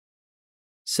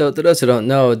So to those who don't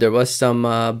know, there was some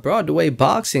Broadway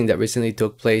boxing that recently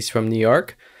took place from New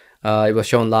York. It was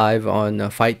shown live on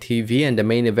Fight TV, and the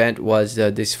main event was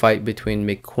this fight between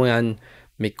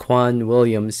Mykquan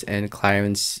Williams and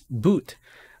Clarence Boot.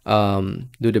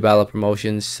 Ludabella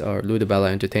Promotions or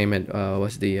Ludabella Entertainment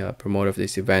was the promoter of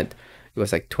this event. It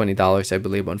was like $20, I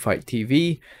believe, on Fight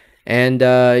TV. And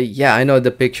yeah, I know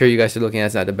the picture you guys are looking at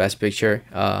is not the best picture.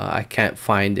 I can't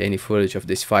find any footage of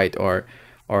this fight or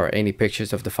any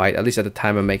pictures of the fight, at least at the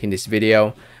time of making this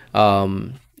video.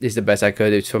 This is the best I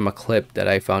could. It's from a clip that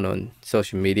I found on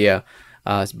social media.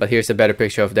 But here's a better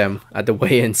picture of them at the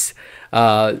weigh-ins.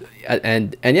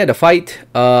 And yeah, the fight,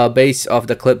 based off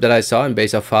the clip that I saw and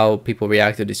based off how people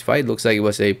react to this fight, looks like it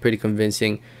was a pretty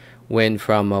convincing win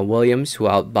from Williams, who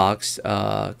outboxed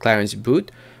Clarence Boot,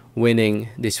 winning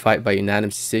this fight by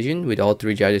unanimous decision, with all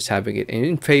three judges having it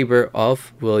in favor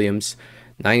of Williams,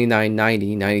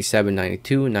 99-90,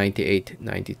 97-92,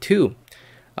 98-92.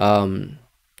 So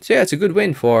yeah, it's a good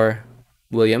win for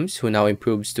Williams, who now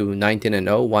improves to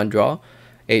 19-0, 1 draw,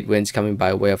 8 wins coming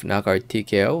by way of knockout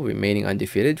TKO, remaining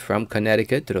undefeated from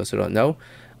Connecticut, to those who don't know.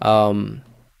 And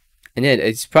yeah,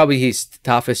 it's probably his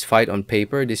toughest fight on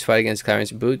paper, this fight against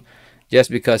Clarence Boot, just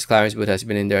because Clarence Boot has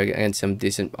been in there against some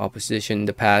decent opposition in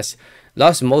the past.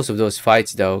 Lost most of those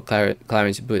fights though,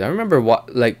 Clarence Boot. I remember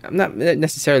I'm not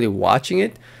necessarily watching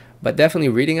it, but definitely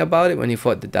reading about it when he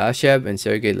fought Dadashev and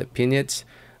Sergey Lipinets.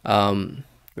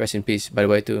 Rest in peace, by the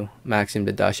way, to Maxim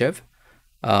Dadashev.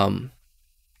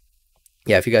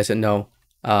 Yeah, if you guys don't know,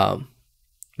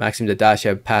 Maxim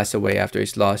Dadashev passed away after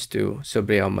his loss to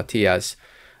Sobriel Matias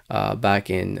back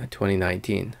in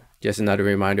 2019. Just another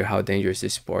reminder how dangerous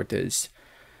this sport is.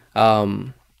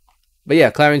 But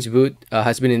yeah, Clarence Boot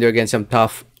has been in there against some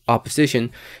tough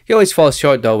opposition. He always falls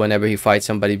short though whenever he fights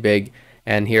somebody big.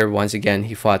 And here, once again,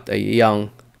 he fought a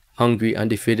young, hungry,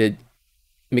 undefeated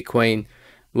Mykquan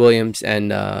Williams,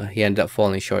 and he ended up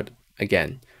falling short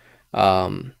again.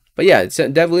 But yeah,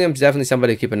 Dev Williams definitely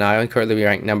somebody to keep an eye on. Currently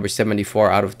ranked number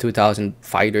 74 out of 2,000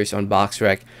 fighters on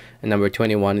BoxRec, and number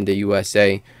 21 in the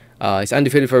USA. He's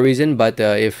undefeated for a reason, but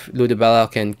if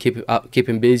Ludabella can keep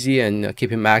him busy and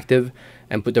keep him active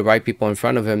and put the right people in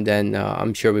front of him, then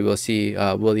I'm sure we will see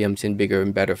Williams in bigger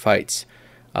and better fights.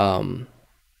 But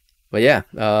yeah,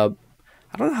 I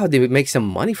don't know how they make some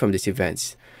money from these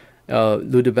events.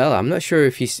 Ludabella, I'm not sure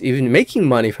if he's even making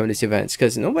money from these events,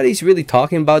 because nobody's really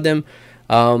talking about them.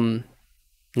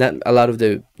 Not a lot of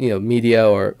the media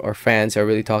or fans are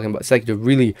really talking about. It's like the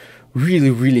really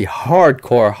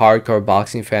hardcore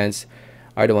boxing fans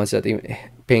are the ones that even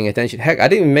paying attention. Heck, I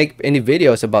didn't even make any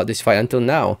videos about this fight until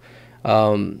now,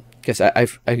 because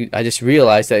I just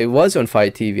realized that it was on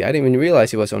Fight TV. I didn't even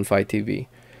realize it was on Fight TV.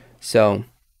 So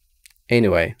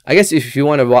anyway, I guess if you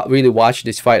want to really watch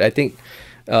this fight, I think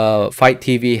Fight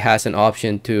TV has an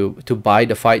option to buy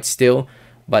the fight still,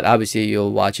 but obviously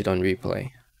you'll watch it on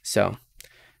replay. So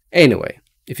anyway,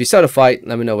 if you saw the fight,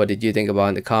 let me know what did you think about it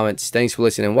in the comments. Thanks for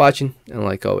listening and watching, and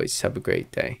like always, have a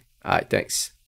great day. Alright, thanks.